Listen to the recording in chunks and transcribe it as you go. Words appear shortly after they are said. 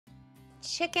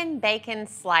chicken bacon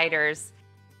sliders.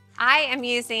 I am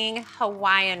using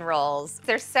Hawaiian rolls.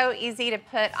 They're so easy to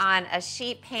put on a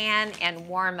sheet pan and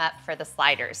warm up for the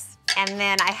sliders. And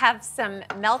then I have some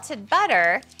melted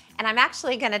butter, and I'm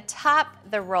actually gonna top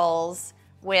the rolls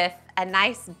with a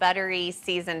nice buttery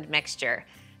seasoned mixture.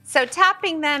 So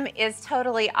topping them is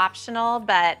totally optional,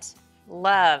 but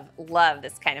love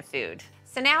this kind of food.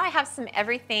 So now I have some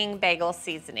everything bagel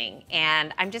seasoning,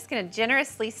 and I'm just gonna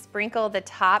generously sprinkle the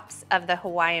tops of the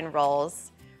Hawaiian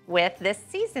rolls with this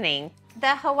seasoning.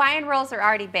 The Hawaiian rolls are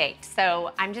already baked,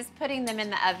 so I'm just putting them in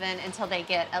the oven until they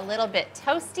get a little bit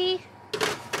toasty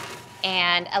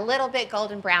and a little bit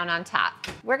golden brown on top.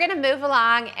 We're gonna move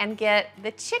along and get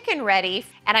the chicken ready,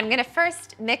 and I'm gonna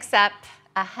first mix up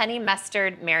a honey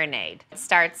mustard marinade. It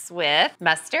starts with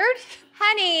mustard,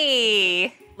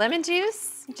 honey, lemon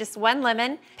juice, just 1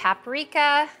 lemon,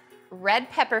 paprika, red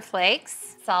pepper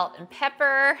flakes, salt and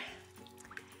pepper.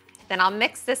 Then I'll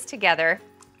mix this together.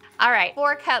 All right,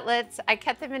 4 cutlets. I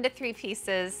cut them into 3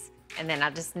 pieces, and then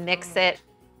I'll just mix it.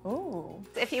 Ooh.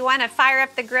 If you wanna fire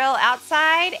up the grill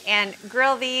outside and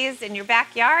grill these in your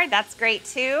backyard, that's great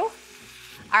too.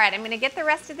 All right, I'm gonna get the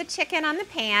rest of the chicken on the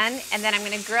pan, and then I'm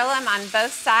gonna grill them on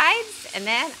both sides, and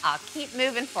then I'll keep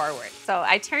moving forward. So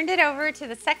I turned it over to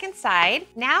the second side.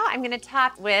 Now I'm gonna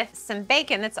top with some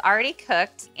bacon that's already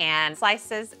cooked and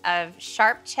slices of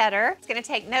sharp cheddar. It's gonna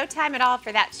take no time at all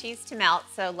for that cheese to melt,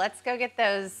 so let's go get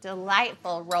those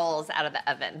delightful rolls out of the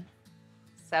oven.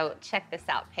 So check this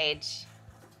out, Paige.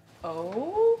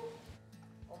 Oh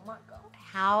my God.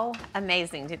 How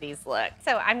amazing do these look?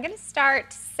 So I'm gonna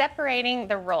start separating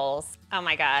the rolls. Oh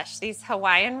my gosh, these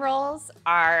Hawaiian rolls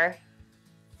are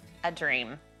a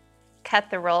dream. Cut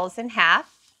the rolls in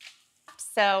half.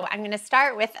 So I'm gonna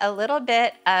start with a little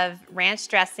bit of ranch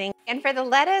dressing. And for the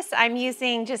lettuce, I'm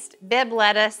using just Bib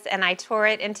lettuce, and I tore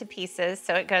it into pieces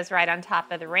so it goes right on top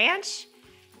of the ranch.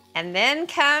 And then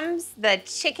comes the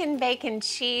chicken bacon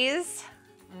cheese.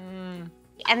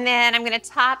 And then I'm gonna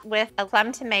top with a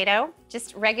plum tomato,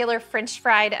 just regular French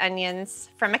fried onions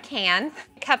from a can,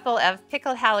 a couple of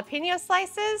pickled jalapeno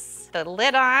slices, the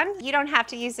lid on. You don't have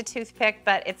to use a toothpick,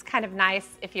 but it's kind of nice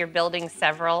if you're building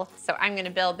several. So I'm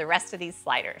gonna build the rest of these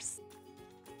sliders.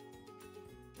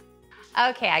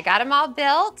 Okay, I got them all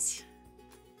built.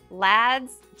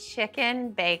 Ladd's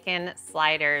chicken bacon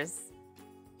sliders.